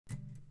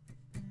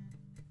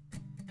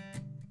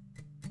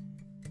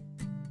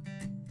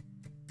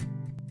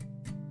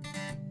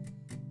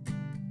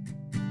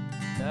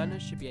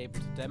Learners should be able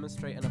to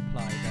demonstrate and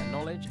apply their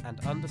knowledge and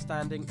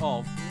understanding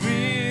of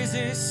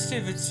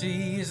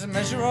resistivity is a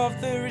measure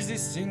of the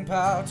resisting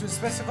power to a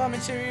specified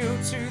material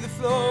to the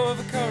flow of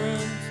a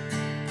current.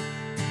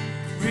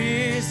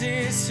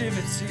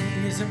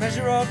 Resistivity is a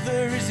measure of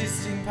the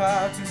resisting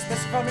power to a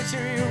specified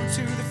material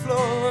to the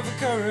flow of a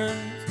current.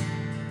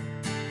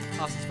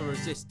 Asks for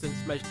resistance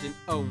measured in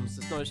ohms.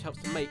 This knowledge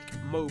helps to make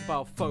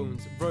mobile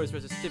phones. Rose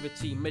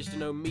resistivity measured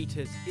in ohm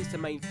meters is the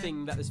main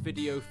thing that this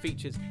video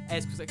features.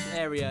 Air's cross-section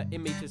area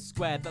in meters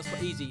squared. That's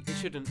quite easy, it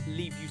shouldn't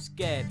leave you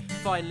scared.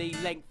 Finally,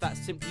 length,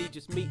 that's simply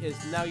just meters.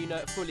 Now you know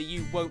it fully,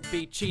 you won't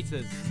be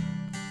cheaters.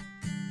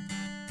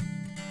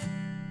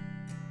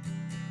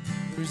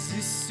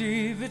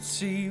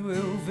 Resistivity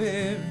will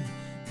vary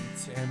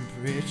with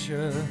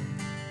temperature.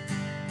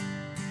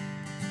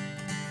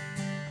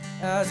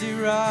 As it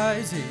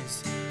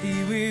rises,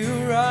 he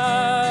will rise.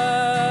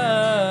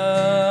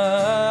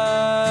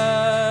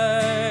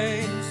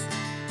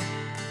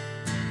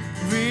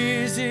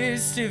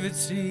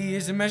 Resistivity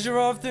is a measure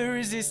of the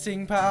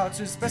resisting power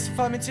to a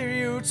specified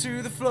material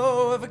to the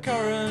flow of a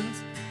current.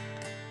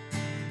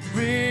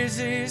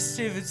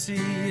 Resistivity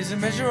is a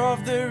measure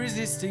of the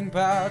resisting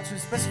power to a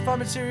specified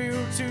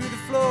material to the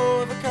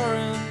flow of a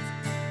current.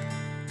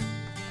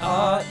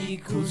 R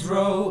equals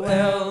rho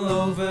L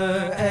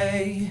over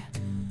A.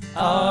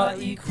 R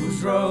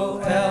equals rho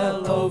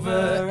L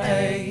over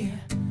A.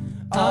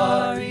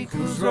 R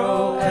equals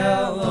rho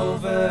L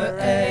over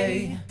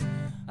A.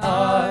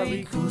 R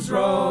equals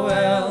rho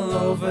L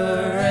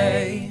over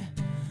A.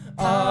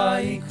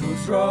 R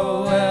equals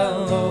rho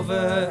L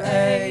over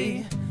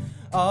A.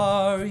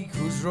 R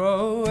equals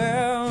rho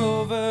L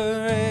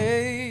over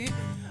A.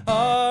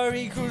 R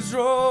equals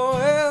rho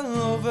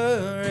L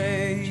over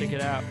A. Check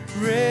it out.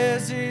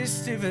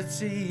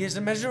 Resistivity is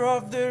a measure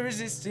of the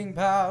resisting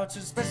power to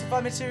a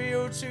specified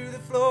material to the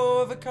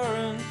flow of a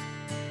current.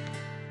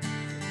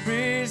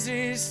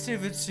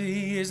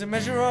 Resistivity is a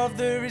measure of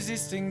the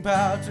resisting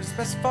power to a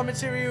specified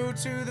material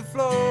to the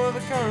flow of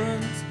a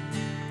current.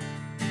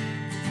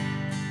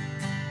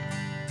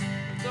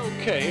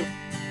 Okay.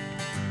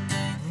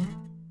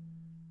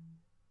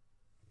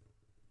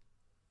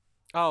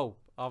 Oh,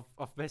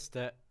 I've missed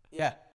it. Yeah.